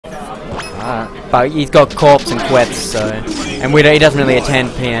But he's got Corpse and Quetz, so... And he doesn't really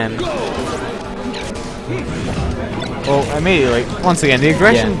attend PM. Well, immediately, once again, the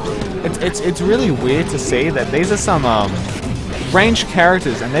aggression... Yeah. It's really weird to see that these are some ranged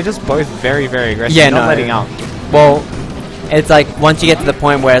characters, and they're just both very, very aggressive, not letting up. Well, it's like, once you get to the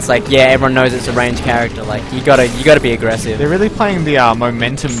point where it's like, yeah, everyone knows it's a ranged character, like, you gotta be aggressive. They're really playing the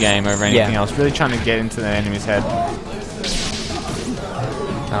momentum game over anything else, really trying to get into the enemy's head.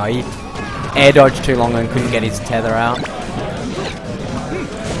 Oh, he air dodged too long and couldn't get his tether out.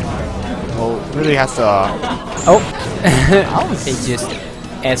 Well, really has to... Oh! He just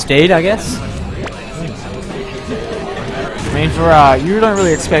SD'd, I guess. I mean, for you don't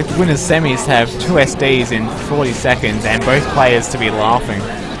really expect winners semis to have 2 SDs in 40 seconds and both players to be laughing.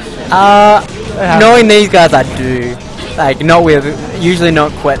 Knowing these guys, I do. Like, usually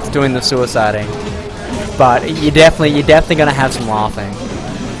not Quetz doing the suiciding, but you're definitely gonna have some laughing.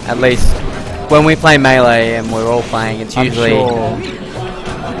 At least when we play melee and we're all playing, it's usually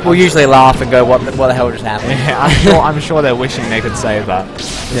we'll usually laugh and go, what the hell just happened? Yeah, I'm sure they're wishing they could save that.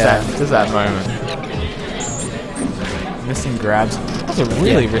 Just that moment. Missing grabs. That's a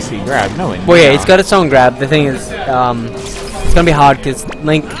really risky grab. No way. Well, yeah, it's got its own grab. The thing is, it's gonna be hard because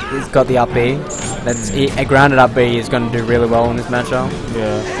Link has got the up B. A grounded up B is gonna do really well in this matchup.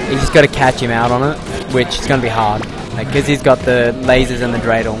 Yeah. You just got to catch him out on it, which is gonna be hard. Like, because he's got the lasers and the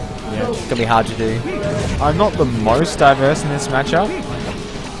dreidel. Yeah. It's gonna be hard to do. I'm not the most diverse in this matchup,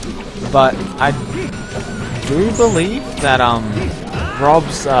 but I do believe that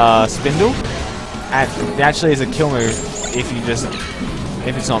R.O.B's spindle actually is a kill move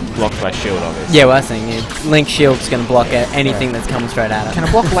if it's not blocked by shield, obviously. Yeah, well, I think Link shield's gonna block anything that's coming straight at it. Can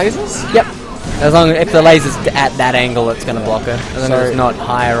it block lasers? Yep. As long as if the laser's at that angle, it's gonna block it. As long as it's not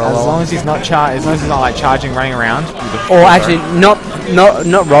higher or lower. As long as he's not like charging, running around. Or actually, not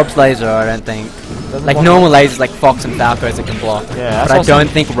R.O.B's laser, I don't think. Like normal lasers, like Fox and Falco's, it can block. Yeah, but I don't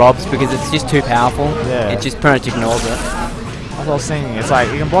think R.O.B's, because it's just too powerful. Yeah. It just pretty much ignores it. That's what I was thinking. It's like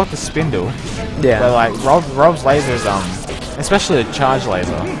you can block the spindle. Yeah. But like R.O.B's lasers, especially the charge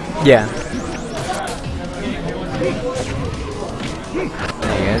laser. Yeah.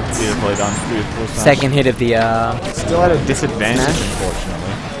 Beautifully done. Beautiful smash. Second hit of the still at a disadvantage,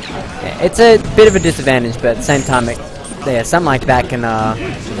 unfortunately. Yeah, it's a bit of a disadvantage, but at the same time, something like that can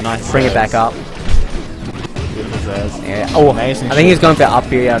bring it back up. Yeah. Oh, amazing. I think he's going for up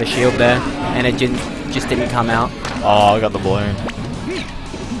B out of shield there, and it just didn't come out. Oh, I got the balloon.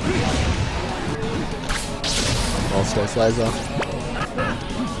 Well, space laser.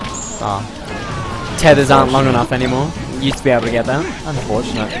 Oh. Tethers aren't long enough anymore. Used to be able to get that.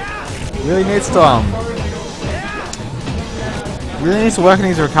 Unfortunate. Really needs to work on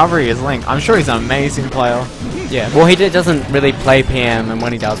his recovery as Link. I'm sure he's an amazing player. Yeah. Well, he doesn't really play PM, and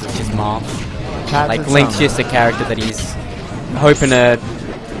when he does, it's just Marth. Like Link's just a character that he's hoping to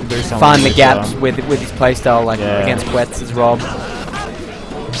find the gaps with his playstyle, like against Quetz as R.O.B.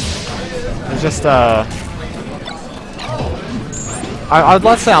 It's just I'd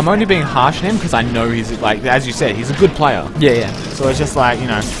like to say I'm only being harsh on him because I know he's, like, as you said, he's a good player. Yeah, yeah. So it's just like, you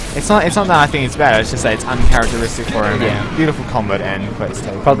know, it's not that I think it's bad. It's just that it's uncharacteristic for him. Yeah. Beautiful combat and Quetz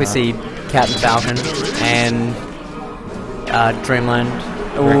take. Probably see Captain Falcon and Dreamland.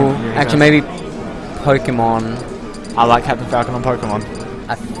 Ooh, actually maybe Pokemon. I like Captain Falcon on Pokemon.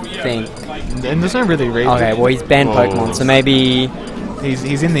 I think. And there's no really reason. Okay, well he's banned Pokemon, so maybe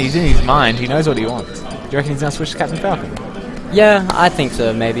he's in his mind. He knows what he wants. Do you reckon he's gonna switch to Captain Falcon? Yeah, I think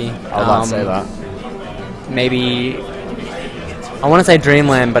so, maybe. I would like to say that. Maybe... I want to say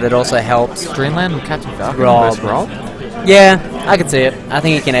Dreamland, but it also helps. Dreamland with Captain Falcon versus R.O.B? Yeah, I could see it. I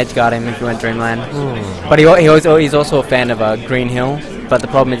think he can edge guard him if he went Dreamland. Ooh. But he's also a fan of Green Hill. But the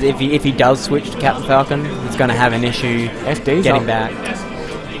problem is, if he does switch to Captain Falcon, he's going to have an issue getting back.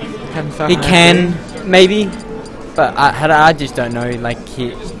 He can, maybe, but I just don't know like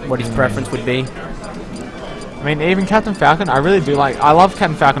what his preference would be. I mean, even Captain Falcon, I really do like. I love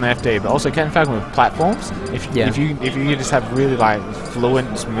Captain Falcon on FD, but also Captain Falcon with platforms. If you just have really like fluent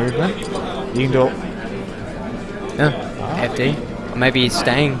movement, you can do it. Yeah, FD. Or maybe he's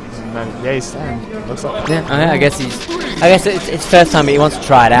staying. Yeah, he's staying. Looks like. Yeah, I guess it's first time he wants to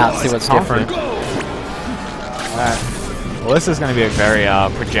try it out, see what's different. Well, this is going to be a very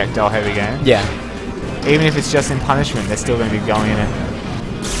projectile-heavy game. Yeah. Even if it's just in punishment, they're still going to be going in it.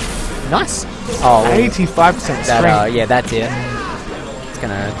 Nice. Oh, 85% strength. Yeah, that's it. It's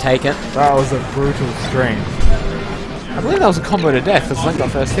gonna take it. That was a brutal string. I believe that was a combo to death because Link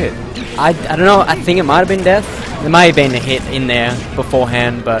got first hit. I don't know. I think it might have been death. There may have been a hit in there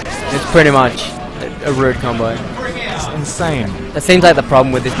beforehand, but it's pretty much a rude combo. It's insane. That seems like the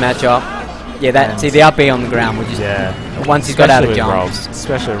problem with this matchup. Yeah, that. See, the up B on the ground would just once he's got out of jumps,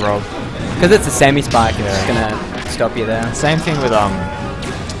 especially Rob, because it's a semi spike, it's just gonna stop you there. Same thing with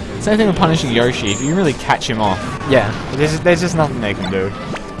punishing Yoshi. If you really catch him off, there's just nothing they can do.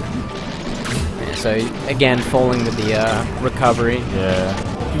 Yeah, so again, falling with the recovery.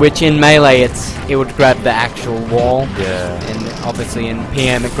 Yeah. Which in melee it would grab the actual wall. Yeah. And obviously in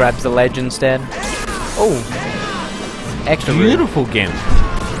PM it grabs the ledge instead. Oh. Extra beautiful Gimp.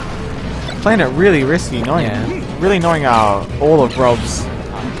 Playing it really risky, really knowing all of Rob's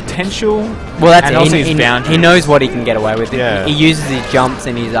potential. Well, that's and also his boundaries. He knows what he can get away with. Yeah. He uses his jumps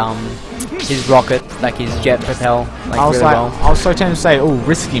and his rocket, like his jet propel, like really well. I was so tempted to say, oh,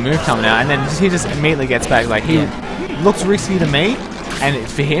 risky move coming out, and then he just immediately gets back. Like he looks risky to me, and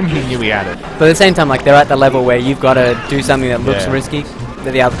for him, he knew he had it. But at the same time, like they're at the level where you've got to do something that looks risky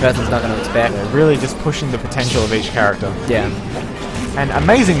that the other person's not going to expect. Yeah, really just pushing the potential of each character. Yeah. And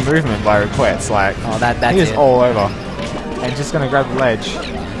amazing movement by Quetz, like that's he is all over, and just gonna grab the ledge.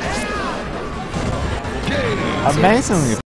 Amazingly